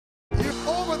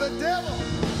the devil.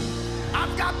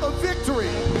 I've got the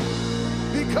victory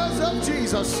because of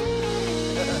Jesus.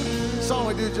 Song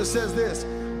we do just says this.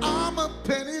 I'm a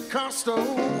Pentecostal,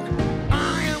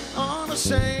 I am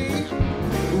unashamed.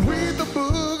 With the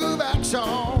book of Acts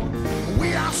on,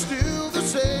 we are still the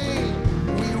same.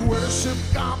 We worship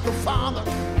God the Father,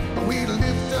 we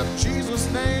lift up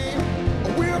Jesus' name.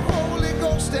 We're Holy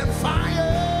Ghost and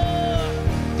fire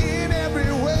in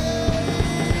every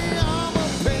way. I'm a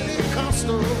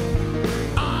Pentecostal,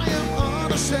 I am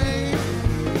unashamed.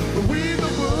 With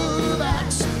the book of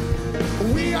Acts,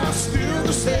 we are still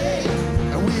the same.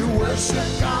 And we worship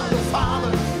God the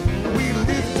Father, we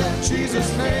lift up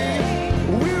Jesus'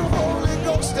 name. We're Holy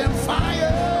Ghost and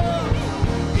fire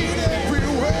in every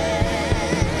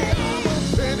way. I'm a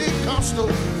Pentecostal,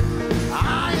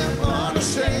 I am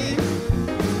unashamed.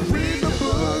 Read the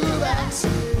book of Acts,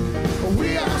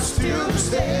 we are still the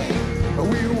same.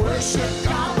 We worship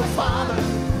God the Father,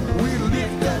 we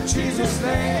lift up Jesus'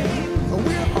 name.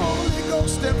 We're Holy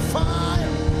Ghost and fire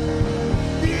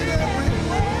in every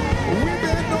way. We've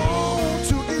been known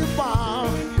to devour,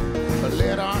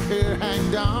 let our hair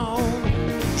hang down.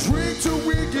 Drink till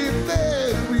we get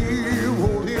very,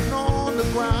 rolling on the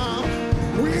ground.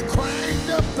 We cranked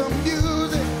up the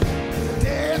music,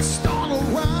 dead start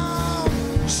around,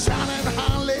 shouting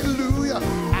hallelujah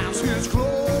as His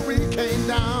glory came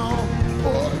down.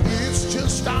 Oh, it's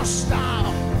just our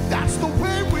style, that's the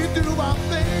way we do our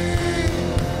thing.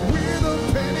 We're the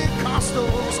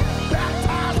Pentecostals,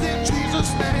 baptized in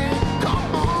Jesus' name.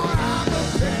 Come on, I'm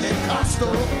the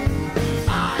Pentecostal,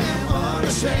 I am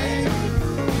unashamed.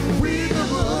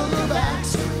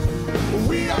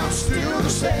 We are still the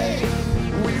same.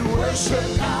 We worship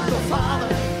God the Father,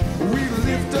 we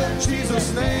lift up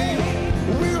Jesus' name.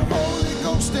 We're Holy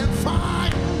Ghost and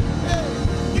fire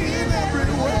in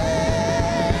every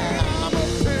way. I'm a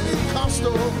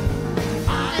Pentecostal,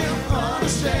 I am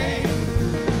unashamed.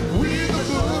 We're the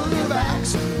book of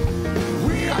Acts,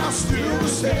 we are still the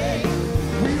same.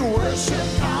 We worship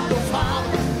God the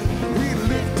Father, we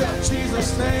lift up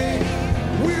Jesus' name.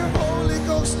 We're Holy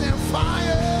Ghost and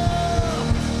fire.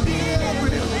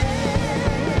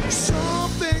 Some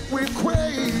think we're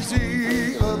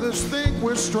crazy, others think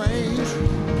we're strange.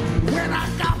 When I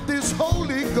got this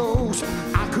Holy Ghost,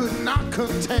 I could not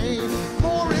contain.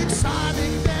 More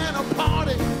exciting than a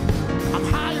party, I'm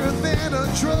higher than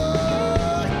a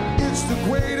drug. It's the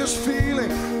greatest feeling,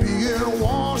 being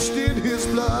washed in His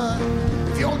blood.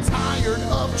 If you're tired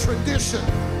of tradition,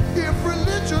 if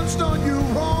religion's done you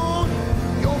wrong,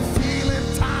 you're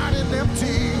feeling tired and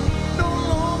empty, no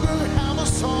longer have a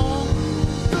song.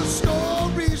 The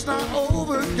story's not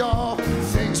over, y'all.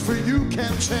 Things for you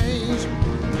can change.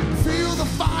 Feel the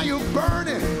fire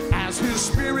burning as His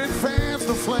Spirit fans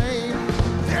the flame.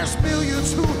 There's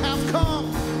millions who have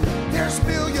come, there's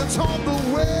millions on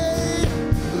the way,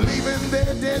 leaving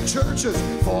their dead churches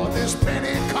for this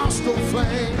Pentecostal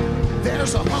flame.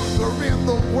 There's a hunger in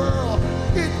the world,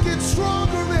 it gets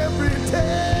stronger every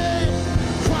day.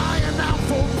 Crying out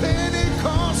for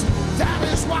Pentecost, that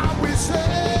is why we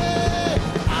say,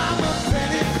 I'm a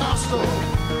Pentecostal,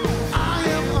 I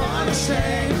am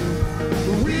unashamed.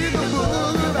 Read the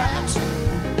book of Acts,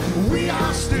 we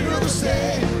are still the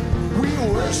same. We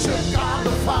worship God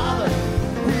the Father,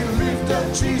 we lift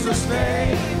up Jesus'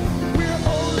 name. We're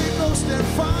Holy Ghost and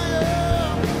fire.